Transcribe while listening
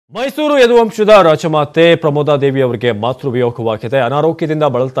ಮೈಸೂರು ಯದುವಂಶದ ರಾಜಮಾತೆ ಪ್ರಮೋದಾ ದೇವಿ ಅವರಿಗೆ ಮಾತೃವಿಯೋಗವಾಗಿದೆ. ಅನಾರೋಗ್ಯದಿಂದ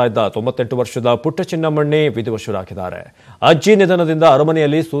ಬಳಲ್ತಾ ಇದ್ದ 98 ವರ್ಷದ ಪುಟ್ಟ ಚಿನ್ನಮಣ್ಣಿ ವಿಧಿವಶರಾಗಿದ್ದಾರೆ. ಅಜ್ಜಿ ನಿಧನದಿಂದ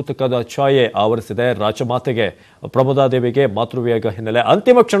ಅರಮನೆಯಲ್ಲಿ ಸೂತಕದ ಛಾಯೆ ಆವರಿಸಿದೆ. ರಾಜಮಾತೆಗೆ ಪ್ರಮೋದಾ ದೇವಿಗೆ ಮಾತೃವಿಯೋಗ ಹಿನ್ನೆಲೆ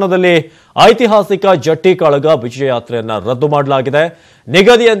ಅಂತಿಮ ಕ್ಷಣದಲ್ಲಿ ಐತಿಹಾಸಿಕ ಜಟ್ಟಿ ಕಾಳಗ ವಿಜಯ ಯಾತ್ರೆಯನ್ನ ರದ್ದು ಮಾಡಲಾಗಿದೆ.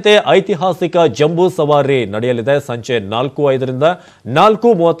 ನಿಗದಿಯಂತೆ ಐತಿಹಾಸಿಕ ಜಂಬೂ ಸವಾರಿ ನಡೆಯಲಿದೆ. ಸಂಜೆ 4:05ರಿಂದ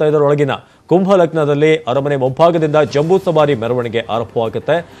 4:35 ಕುಂಭಲಗ್ನದಲ್ಲಿ ಅರಮನೆ ಮುಂಭಾಗದಿಂದ ಜಂಬೂ ಸವಾರಿ ಮೆರವಣಿಗೆ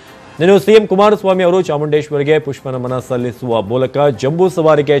ಆರಂಭವಾಗುತ್ತೆ. ಇನ್ನು ಸಿಎಂ ಕುಮಾರಸ್ವಾಮಿ ಅವರು ಚಾಮುಂಡೇಶ್ವರಿಗೆ ಪುಷ್ಪನಮನ ಸಲ್ಲಿಸುವ ಮೂಲಕ ಜಂಬೂ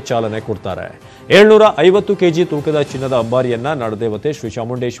ಸವಾರಿಗೆ ಚಾಲನೆ ಕೊಡ್ತಾರೆ. 750 ಕೆಜಿ ತೂಕದ ಚಿನ್ನದ ಅಂಬಾರಿಯನ್ನ ನಾಡದೇವತೆ ಶ್ರೀ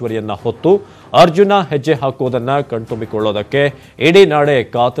ಚಾಮುಂಡೇಶ್ವರಿಯನ್ನ ಹೊತ್ತು ಅರ್ಜುನ ಹೆಜ್ಜೆ ಹಾಕುವುದನ್ನ ಕಣ್ತುಂಬಿಕೊಳ್ಳೋದಕ್ಕೆ ಇಡೀ ನಾಡೆ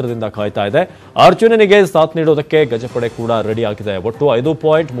ಕಾತರದಿಂದ ಕಾಯ್ತಾ ಇದೆ. ಅರ್ಜುನನಿಗೆ ಸಾಥ್ ನೀಡೋದಕ್ಕೆ ಗಜಪಡೆ ಕೂಡ ರೆಡಿಯಾಗಿದೆ. ಒಟ್ಟು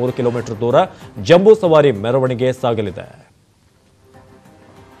 5.3 ಕಿಲೋಮೀಟರ್ ದೂರ ಜಂಬೂ ಸವಾರಿ ಮೆರವಣಿಗೆ ಸಾಗಲಿದೆ.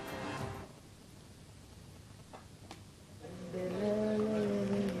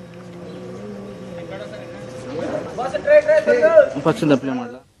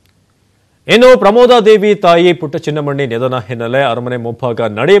 ಇನ್ನು ಪ್ರಮೋದಾ ದೇವಿ ತಾಯಿ ಪುಟ್ಟ ಚಿನ್ನಮಣ್ಣಿ ನಿಧನ ಹಿನ್ನೆಲೆ ಅರಮನೆ ಮುಂಭಾಗ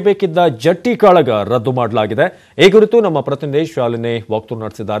ನಡೆಯಬೇಕಿದ್ದ ಜಟ್ಟಿ ಕಾಳಗ ರದ್ದು ಮಾಡಲಾಗಿದೆ. ಈ ಕುರಿತು ನಮ್ಮ ಪ್ರತಿನಿಧಿ ಶಾಲಿನಿ ವಾಕ್ತುರು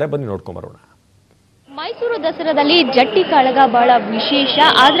ನಡೆಸಿದ್ದಾರೆ. ಬನ್ನಿ ನೋಡ್ಕೊಂಡ್ ಬರೋಣ. ಮೈಸೂರು ದಸರಾದಲ್ಲಿ ಜಟ್ಟಿ ಕಾಳಗ ಬಹಳ ವಿಶೇಷ.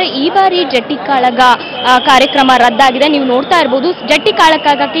 ಆದ್ರೆ ಈ ಬಾರಿ ಜಟ್ಟಿ ಕಾಳಗ ಕಾರ್ಯಕ್ರಮ ರದ್ದಾಗಿದೆ. ನೀವು ನೋಡ್ತಾ ಇರಬಹುದು, ಜಟ್ಟಿ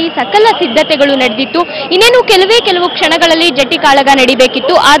ಕಾಳಗಕ್ಕಾಗಿ ಸಕಲ ಸಿದ್ಧತೆಗಳು ನಡೆದಿತ್ತು. ಇನ್ನೇನು ಕೆಲವು ಕ್ಷಣಗಳಲ್ಲಿ ಜಟ್ಟಿ ಕಾಳಗ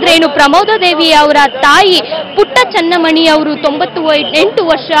ನಡಿಬೇಕಿತ್ತು. ಆದ್ರೆ ಏನು ಪ್ರಮೋದಾ ದೇವಿ ಅವರ ತಾಯಿ ಪುಟ್ಟ ಚನ್ನಮಣಿ ಅವರು 98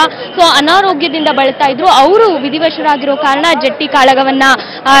 ವರ್ಷ ಅನಾರೋಗ್ಯದಿಂದ ಬಳಲ್ತಾ ಇದ್ರು. ಅವರು ವಿಧಿವಶರಾಗಿರೋ ಕಾರಣ ಜಟ್ಟಿ ಕಾಳಗವನ್ನ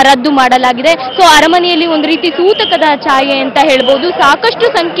ರದ್ದು ಮಾಡಲಾಗಿದೆ. ಅರಮನೆಯಲ್ಲಿ ಒಂದು ರೀತಿ ಸೂತಕದ ಛಾಯೆ ಅಂತ ಹೇಳ್ಬೋದು. ಸಾಕಷ್ಟು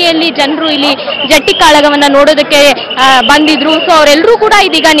ಸಂಖ್ಯೆಯಲ್ಲಿ ಜನರು ಇಲ್ಲಿ ಜಟ್ಟಿ ಕಾಳಗವನ್ನ ನೋಡೋದಕ್ಕೆ ಬಂದಿದ್ರು. ಅವರೆಲ್ಲರೂ ಕೂಡ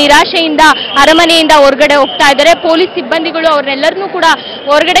ಇದೀಗ ನಿರಾಶೆಯಿಂದ ಅರಮನೆಯಿಂದ ಹೊರಗಡೆ ಹೋಗ್ತಾ ಇದ್ದಾರೆ. ಪೊಲೀಸ್ ಸಿಬ್ಬಂದಿಗಳು ಅವ್ರನ್ನೆಲ್ಲರನ್ನೂ ಕೂಡ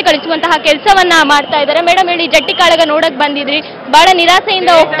ಹೊರಗಡೆ ಕಳಿಸುವಂತಹ ಕೆಲಸವನ್ನ ಮಾಡ್ತಾ ಇದ್ದಾರೆ. ಮೇಡಮ್ ಹೇಳಿ, ಜಟ್ಟಿ ಕಾಳಗ ನೋಡಕ್ ಬಂದಿದ್ರಿ, ಬಹಳ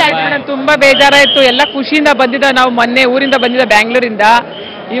ನಿರಾಸೆಯಿಂದ ಹೋಗ್ತಾ ಇದ್ದಾರೆ. ತುಂಬಾ ಬೇಜಾರಾಯ್ತು. ಎಲ್ಲ ಖುಷಿಯಿಂದ ಬಂದಿದ್ದ, ನಾವು ಮೊನ್ನೆ ಊರಿಂದ ಬಂದಿದ್ದ ಬ್ಯಾಂಗ್ಳೂರಿಂದ.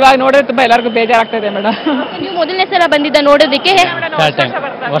 ಇವಾಗ ನೋಡಿದ್ರೆ ತುಂಬಾ ಎಲ್ಲರಿಗೂ ಬೇಜಾರಾಗ್ತಾ ಇದೆ ಮೇಡಮ್. ನೀವು ಮೊದಲನೇ ಸಲ ಬಂದಿದ್ದ ನೋಡೋದಕ್ಕೆ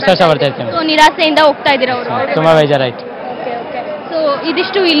ನಿರಾಸೆಯಿಂದ ಹೋಗ್ತಾ ಇದ್ದೀರಾ? ಅವರು ತುಂಬಾ ಬೇಜಾರಾಯ್ತು.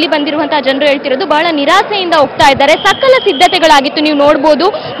 ಇದಿಷ್ಟು ಇಲ್ಲಿ ಬಂದಿರುವಂತಹ ಜನರು ಹೇಳ್ತಿರೋದು, ಬಹಳ ನಿರಾಸೆಯಿಂದ ಹೋಗ್ತಾ ಇದ್ದಾರೆ. ಸಕಲ ಸಿದ್ಧತೆಗಳಾಗಿತ್ತು. ನೀವು ನೋಡಬಹುದು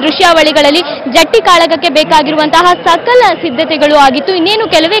ದೃಶ್ಯಾವಳಿಗಳಲ್ಲಿ ಜಟ್ಟಿ ಕಾಳಗಕ್ಕೆ ಬೇಕಾಗಿರುವಂತಹ ಸಕಲ ಸಿದ್ಧತೆಗಳು ಆಗಿತ್ತು. ಇನ್ನೇನು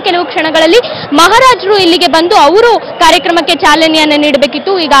ಕೆಲವು ಕ್ಷಣಗಳಲ್ಲಿ ಮಹಾರಾಜರು ಇಲ್ಲಿಗೆ ಬಂದು ಅವರು ಕಾರ್ಯಕ್ರಮಕ್ಕೆ ಚಾಲನೆಯನ್ನು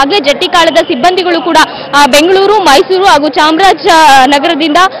ನೀಡಬೇಕಿತ್ತು. ಈಗಾಗಲೇ ಜಟ್ಟಿ ಕಾಳದ ಸಿಬ್ಬಂದಿಗಳು ಕೂಡ ಬೆಂಗಳೂರು, ಮೈಸೂರು ಹಾಗೂ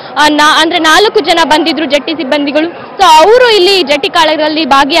ಚಾಮರಾಜನಗರದಿಂದ ಅಂದ್ರೆ 4 ಜನ ಬಂದಿದ್ರು ಜಟ್ಟಿ ಸಿಬ್ಬಂದಿಗಳು. ಅವರು ಇಲ್ಲಿ ಜಟ್ಟಿ ಕಾಳಗದಲ್ಲಿ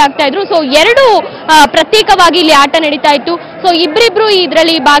ಭಾಗಿಯಾಗ್ತಾ ಇದ್ರು. ಎರಡು ಪ್ರತ್ಯೇಕವಾಗಿ ಇಲ್ಲಿ ಆಟ ನಡೀತಾ ಇತ್ತು. ಇಬ್ಬರಿಬ್ರು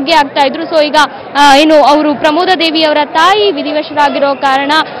ಇದರಲ್ಲಿ ಭಾಗಿಯಾಗ್ತಾ ಇದ್ರು. ಈಗ ಏನು ಅವರು ಪ್ರಮೋದಾ ದೇವಿ ಅವರ ತಾಯಿ ವಿಧಿವಶರಾಗಿರೋ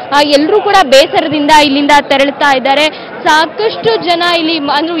ಕಾರಣ ಎಲ್ಲರೂ ಕೂಡ ಬೇಸರದಿಂದ ಇಲ್ಲಿಂದ ತೆರಳುತ್ತಾ ಇದ್ದಾರೆ. ಸಾಕಷ್ಟು ಜನ ಇಲ್ಲಿ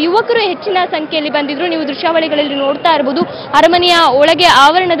ಅಂದ್ರೆ ಯುವಕರು ಹೆಚ್ಚಿನ ಸಂಖ್ಯೆಯಲ್ಲಿ ಬಂದಿದ್ರು. ನೀವು ದೃಶ್ಯಾವಳಿಗಳಲ್ಲಿ ನೋಡ್ತಾ ಇರಬಹುದು. ಅರಮನೆಯ ಒಳಗೆ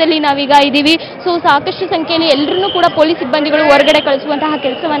ಆವರಣದಲ್ಲಿ ನಾವೀಗ ಇದ್ದೀವಿ. ಸಾಕಷ್ಟು ಸಂಖ್ಯೆಯಲ್ಲಿ ಎಲ್ಲರನ್ನೂ ಕೂಡ ಪೊಲೀಸ್ ಸಿಬ್ಬಂದಿಗಳು ಹೊರಗಡೆ ಕಳಿಸುವಂತಹ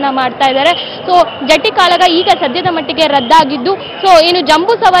ಕೆಲಸವನ್ನ ಮಾಡ್ತಾ ಇದ್ದಾರೆ. ಜಟ್ಟಿ ಕಾಳಗ ಈಗ ಸದ್ಯದ ಮಟ್ಟಿಗೆ ರದ್ದಾಗಿದ್ದು, ಏನು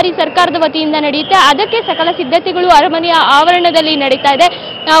ಜಂಬೂ ಸವಾರಿ ಸರ್ಕಾರದ ವತಿಯಿಂದ ನಡೆಯುತ್ತೆ, ಅದಕ್ಕೆ ಸಕಲ ಸಿದ್ಧತೆಗಳು ಅರಮನೆಯ ಆವರಣದಲ್ಲಿ ನಡೀತಾ ಇದೆ.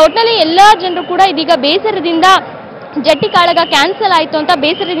 ಒಟ್ಟಿನಲ್ಲಿ ಎಲ್ಲಾ ಜನರು ಕೂಡ ಇದೀಗ ಬೇಸರದಿಂದ ಜಟ್ಟಿ ಕಾಳಗ ಕ್ಯಾನ್ಸಲ್ ಆಯ್ತು ಅಂತ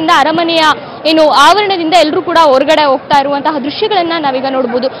ಬೇಸರದಿಂದ ಅರಮನೆಯ ಏನು ಆವರಣದಿಂದ ಎಲ್ಲರೂ ಕೂಡ ಹೊರಗಡೆ ಹೋಗ್ತಾ ಇರುವಂತಹ ದೃಶ್ಯಗಳನ್ನ ನಾವೀಗ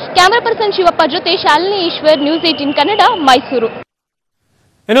ನೋಡಬಹುದು. ಕ್ಯಾಮರಾ ಪರ್ಸನ್ ಶಿವಪ್ಪ ಜೊತೆ ಶಾಲಿನಿ ಈಶ್ವರ್, ನ್ಯೂಸ್ 18 ಕನ್ನಡ, ಮೈಸೂರು.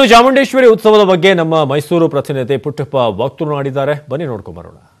 ಇನ್ನು ಚಾಮುಂಡೇಶ್ವರಿ ಉತ್ಸವದ ಬಗ್ಗೆ ನಮ್ಮ ಮೈಸೂರು ಪ್ರತಿನಿಧಿ ಪುಟ್ಟಪ್ಪ ವಾಕ್ತುರು ಮಾಡಿದ್ದಾರೆ. ಬನ್ನಿ ನೋಡ್ಕೊಂಡ್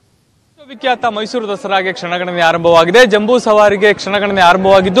ಬರೋಣ. ವಿಖ್ಯಾತ ಮೈಸೂರು ದಸರಾಗೆ ಕ್ಷಣಗಣನೆ ಆರಂಭವಾಗಿದೆ. ಜಂಬೂ ಸವಾರಿಗೆ ಕ್ಷಣಗಣನೆ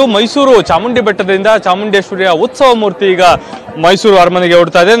ಆರಂಭವಾಗಿದ್ದು, ಮೈಸೂರು ಚಾಮುಂಡಿ ಬೆಟ್ಟದಿಂದ ಚಾಮುಂಡೇಶ್ವರಿಯ ಉತ್ಸವ ಮೂರ್ತಿ ಈಗ ಮೈಸೂರು ಅರಮನೆಗೆ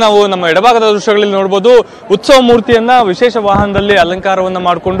ಓಡ್ತಾ ಇದೆ. ನಾವು ನಮ್ಮ ಎಡಭಾಗದ ದೃಶ್ಯಗಳಲ್ಲಿ ನೋಡಬಹುದು. ಉತ್ಸವ ಮೂರ್ತಿಯನ್ನ ವಿಶೇಷ ವಾಹನದಲ್ಲಿ ಅಲಂಕಾರವನ್ನ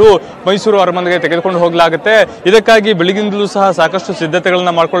ಮಾಡಿಕೊಂಡು ಮೈಸೂರು ಅರಮನೆಗೆ ತೆಗೆದುಕೊಂಡು ಹೋಗಲಾಗುತ್ತೆ. ಇದಕ್ಕಾಗಿ ಬೆಳಗಿನಿಂದಲೂ ಸಹ ಸಾಕಷ್ಟು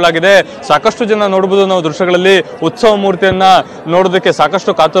ಸಿದ್ಧತೆಗಳನ್ನ ಮಾಡಿಕೊಳ್ಳಲಾಗಿದೆ. ಸಾಕಷ್ಟು ಜನ ನೋಡಬಹುದು ನಾವು ದೃಶ್ಯಗಳಲ್ಲಿ. ಉತ್ಸವ ಮೂರ್ತಿಯನ್ನ ನೋಡೋದಕ್ಕೆ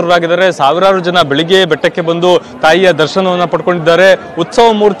ಸಾಕಷ್ಟು ಕಾತುರರಾಗಿದ್ದಾರೆ. ಸಾವಿರಾರು ಜನ ಬೆಳಿಗ್ಗೆ ಬೆಟ್ಟಕ್ಕೆ ಬಂದು ತಾಯಿಯ ದರ್ಶನವನ್ನ ಪಡ್ಕೊಂಡಿದ್ದಾರೆ. ಉತ್ಸವ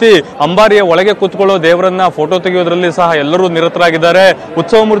ಮೂರ್ತಿ ಅಂಬಾರಿಯ ಒಳಗೆ ಕೂತ್ಕೊಳ್ಳೋ ದೇವರನ್ನ ಫೋಟೋ ತೆಗೆಯೋದ್ರಲ್ಲಿ ಸಹ ಎಲ್ಲರೂ ನಿರತರಾಗಿದ್ದಾರೆ.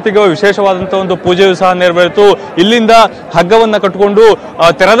 ಉತ್ಸವ ಮೂರ್ತಿಗೆ ವಿಶೇಷವಾದಂತಹ ಒಂದು ಪೂಜೆಯೂ ಸಹ ನೆರವೇರಿತು. ಇಲ್ಲಿಂದ ಹಗ್ಗವನ್ನ ಕಟ್ಟಿಕೊಂಡು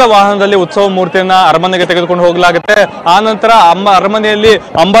ತೆರೆದ ವಾಹನದಲ್ಲಿ ಉತ್ಸವ ಮೂರ್ತಿಯನ್ನ ಅರಮನೆಗೆ ತೆಗೆದುಕೊಂಡು ಹೋಗಲಾಗುತ್ತೆ. ಆ ನಂತರ ಅರಮನೆಯಲ್ಲಿ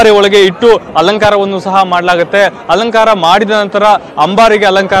ಅಂಬಾರಿ ಒಳಗೆ ಇಟ್ಟು ಅಲಂಕಾರವನ್ನು ಸಹ ಮಾಡಲಾಗುತ್ತೆ. ಅಲಂಕಾರ ಮಾಡಿದ ನಂತರ ಅಂಬಾರಿಗೆ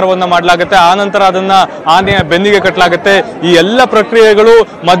ಅಲಂಕಾರವನ್ನ ಮಾಡಲಾಗುತ್ತೆ. ಆ ನಂತರ ಅದನ್ನ ಆನೆಯ ಬೆನ್ನಿಗೆ ಕಟ್ಟಲಾಗುತ್ತೆ. ಈ ಎಲ್ಲ ಪ್ರಕ್ರಿಯೆಗಳು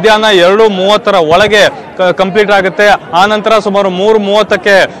ಮಧ್ಯಾಹ್ನ 2:30 ಒಳಗೆ ಕಂಪ್ಲೀಟ್ ಆಗುತ್ತೆ. ಆ ನಂತರ ಸುಮಾರು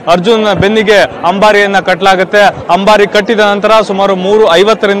 3:30ಕ್ಕೆ ಅರ್ಜುನ್ ಗರುಡನ ಬೆನ್ನಿಗೆ ಅಂಬಾರಿಯನ್ನ ಕಟ್ಟಲಾಗುತ್ತೆ. ಅಂಬಾರಿ ಕಟ್ಟಿದ ನಂತರ ಸುಮಾರು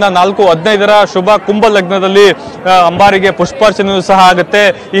 3:50ರಿಂದ 4:15 ಶುಭ ಕುಂಭ ಲಗ್ನದಲ್ಲಿ ಅಂಬಾರಿಗೆ ಪುಷ್ಪಾರ್ಚನೆಯೂ ಸಹ ಆಗುತ್ತೆ.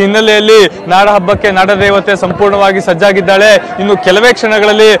 ಈ ಹಿನ್ನೆಲೆಯಲ್ಲಿ ನಾಡ ಹಬ್ಬಕ್ಕೆ ನಾಡದೇವತೆ ಸಂಪೂರ್ಣವಾಗಿ ಸಜ್ಜಾಗಿದ್ದಾಳೆ. ಇನ್ನು ಕೆಲವೇ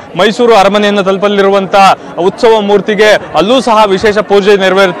ಕ್ಷಣಗಳಲ್ಲಿ ಮೈಸೂರು ಅರಮನೆಯನ್ನು ತಲುಪಲಿರುವಂತಹ ಉತ್ಸವ ಮೂರ್ತಿಗೆ ಅಲ್ಲೂ ಸಹ ವಿಶೇಷ ಪೂಜೆ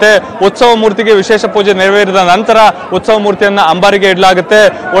ನೆರವೇರುತ್ತೆ. ಉತ್ಸವ ಮೂರ್ತಿಗೆ ವಿಶೇಷ ಪೂಜೆ ನೆರವೇರಿದ ನಂತರ ಉತ್ಸವ ಮೂರ್ತಿಯನ್ನ ಅಂಬಾರಿಗೆ ಇಡಲಾಗುತ್ತೆ.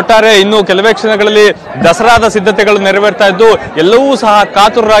 ಒಟ್ಟಾರೆ ಇನ್ನು ಕೆಲವೇ ಕ್ಷಣಗಳಲ್ಲಿ ದಸರಾದ ಸಿದ್ಧತೆಗಳು ನೆರವೇರ್ತಾ ಇದ್ದು ಎಲ್ಲವೂ ಸಹ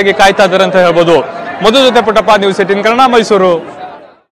ಕಾತುರರಾಗಿ ಕಾಯ್ತಾ ಇದ್ದಾರೆ ಅಂತ ಹೇಳ್ಬೋದು. ಮಧು ಜೊತೆ ಪುಟ್ಟಪ್ಪ, ನ್ಯೂಸ್ 18 ಕನ್ನಡ, ಮೈಸೂರು.